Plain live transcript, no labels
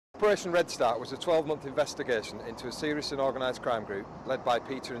Operation Red Start was a 12-month investigation into a serious and organised crime group led by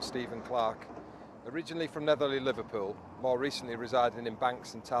Peter and Stephen Clark, originally from Netherley, Liverpool, more recently residing in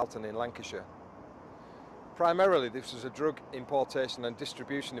Banks and Tarleton in Lancashire. Primarily this was a drug importation and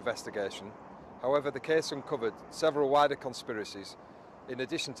distribution investigation. However, the case uncovered several wider conspiracies in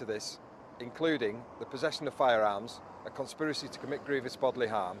addition to this, including the possession of firearms, a conspiracy to commit grievous bodily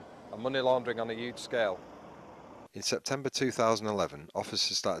harm and money laundering on a huge scale. In September 2011,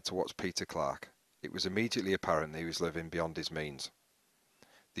 officers started to watch Peter Clark. It was immediately apparent that he was living beyond his means.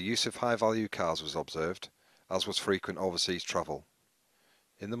 The use of high-value cars was observed, as was frequent overseas travel.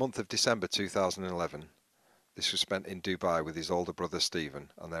 In the month of December 2011, this was spent in Dubai with his older brother Stephen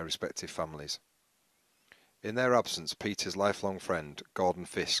and their respective families. In their absence, Peter's lifelong friend, Gordon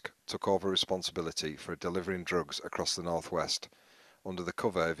Fisk, took over responsibility for delivering drugs across the northwest, under the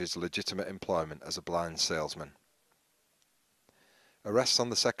cover of his legitimate employment as a blind salesman. Arrests on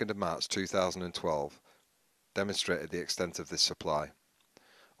the 2nd of March 2012 demonstrated the extent of this supply.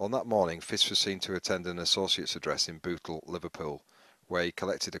 On that morning, Fisk was seen to attend an associate's address in Bootle, Liverpool, where he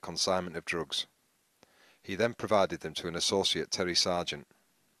collected a consignment of drugs. He then provided them to an associate, Terry Sargent.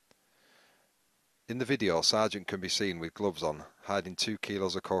 In the video, Sargent can be seen with gloves on, hiding 2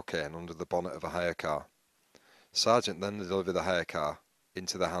 kilos of cocaine under the bonnet of a hire car. Sargent then delivered the hire car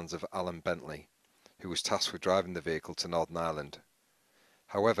into the hands of Alan Bentley, who was tasked with driving the vehicle to Northern Ireland.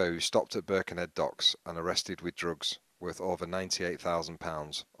 However, he was stopped at Birkenhead docks and arrested with drugs worth over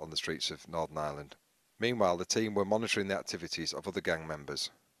 £98,000 on the streets of Northern Ireland. Meanwhile, the team were monitoring the activities of other gang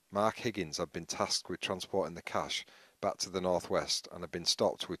members. Mark Higgins had been tasked with transporting the cash back to the northwest and had been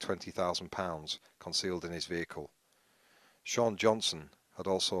stopped with £20,000 concealed in his vehicle. Sean Johnson had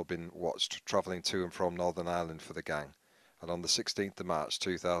also been watched travelling to and from Northern Ireland for the gang, and on the 16th of March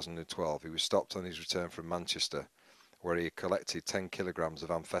 2012 he was stopped on his return from Manchester, where he had collected 10 kilograms of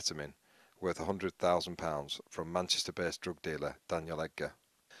amphetamine worth £100,000 from Manchester-based drug dealer Daniel Edgar.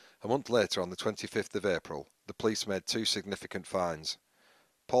 A month later, on the 25th of April, the police made 2 significant finds.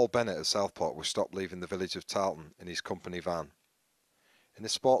 Paul Bennett of Southport was stopped leaving the village of Tarleton in his company van. In a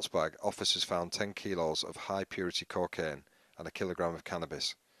sports bag, officers found 10 kilos of high-purity cocaine and a kilogram of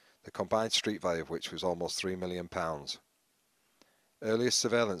cannabis, the combined street value of which was almost £3 million. Earlier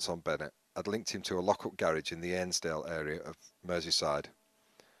surveillance on Bennett had linked him to a lock-up garage in the Ainsdale area of Merseyside.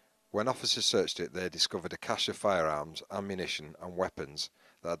 When officers searched it, they discovered a cache of firearms, ammunition and weapons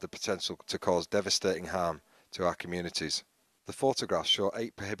that had the potential to cause devastating harm to our communities. The photographs show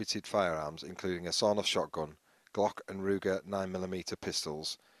 8 prohibited firearms, including a sawn-off shotgun, Glock and Ruger 9mm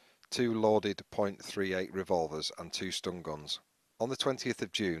pistols, 2 loaded .38 revolvers and 2 stun guns. On the 20th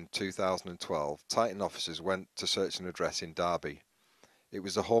of June 2012, Titan officers went to search an address in Derby. It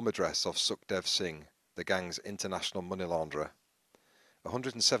was the home address of Sukhdev Singh, the gang's international money launderer.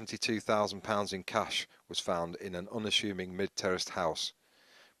 £172,000 in cash was found in an unassuming mid-terraced house,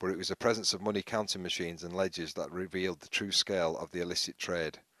 but it was the presence of money counting machines and ledgers that revealed the true scale of the illicit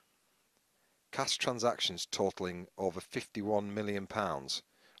trade. Cash transactions totalling over £51 million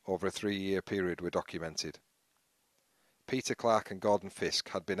over a 3-year period were documented. Peter Clark and Gordon Fisk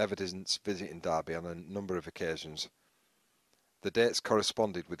had been evidence visiting Derby on a number of occasions. The dates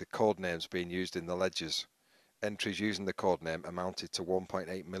corresponded with the code names being used in the ledgers. Entries using the code name amounted to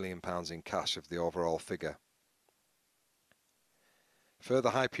 £1.8 million in cash of the overall figure. Further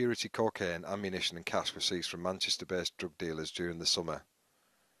high-purity cocaine, ammunition and cash were seized from Manchester-based drug dealers during the summer.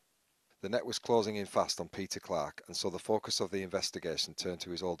 The net was closing in fast on Peter Clark, and so the focus of the investigation turned to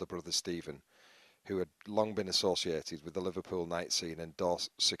his older brother Stephen, who had long been associated with the Liverpool night scene and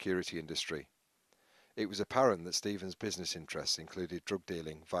Dorset security industry. It was apparent that Stephen's business interests included drug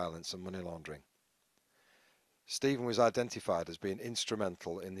dealing, violence and money laundering. Stephen was identified as being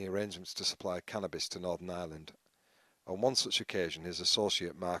instrumental in the arrangements to supply cannabis to Northern Ireland. On one such occasion, his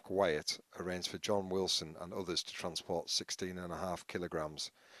associate Mark Wyatt arranged for John Wilson and others to transport 16.5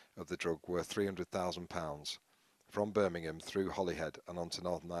 kilograms of the drug worth £300,000 from Birmingham through Holyhead and onto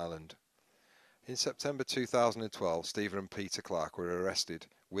Northern Ireland. In September 2012, Stephen and Peter Clark were arrested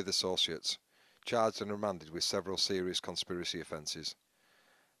with associates, charged and remanded with several serious conspiracy offences.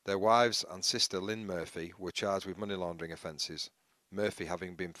 Their wives and sister Lynn Murphy were charged with money laundering offences, Murphy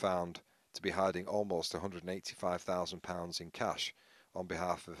having been found to be hiding almost £185,000 in cash on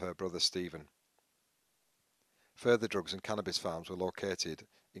behalf of her brother Stephen. Further drugs and cannabis farms were located,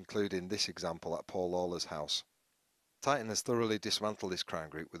 including this example at Paul Lawler's house. Titan has thoroughly dismantled this crime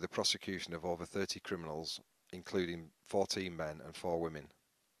group with the prosecution of over 30 criminals, including 14 men and 4 women.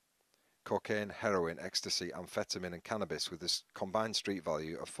 Cocaine, heroin, ecstasy, amphetamine and cannabis with a combined street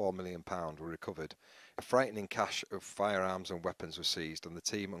value of £4 million were recovered. A frightening cache of firearms and weapons was seized, and the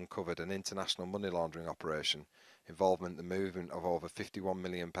team uncovered an international money laundering operation involving the movement of over £51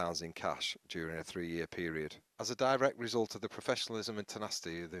 million in cash during a 3-year period. As a direct result of the professionalism and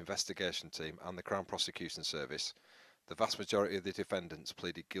tenacity of the investigation team and the Crown Prosecution Service, the vast majority of the defendants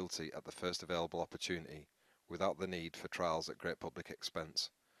pleaded guilty at the first available opportunity, without the need for trials at great public expense.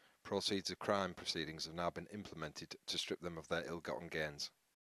 Proceeds of crime proceedings have now been implemented to strip them of their ill-gotten gains.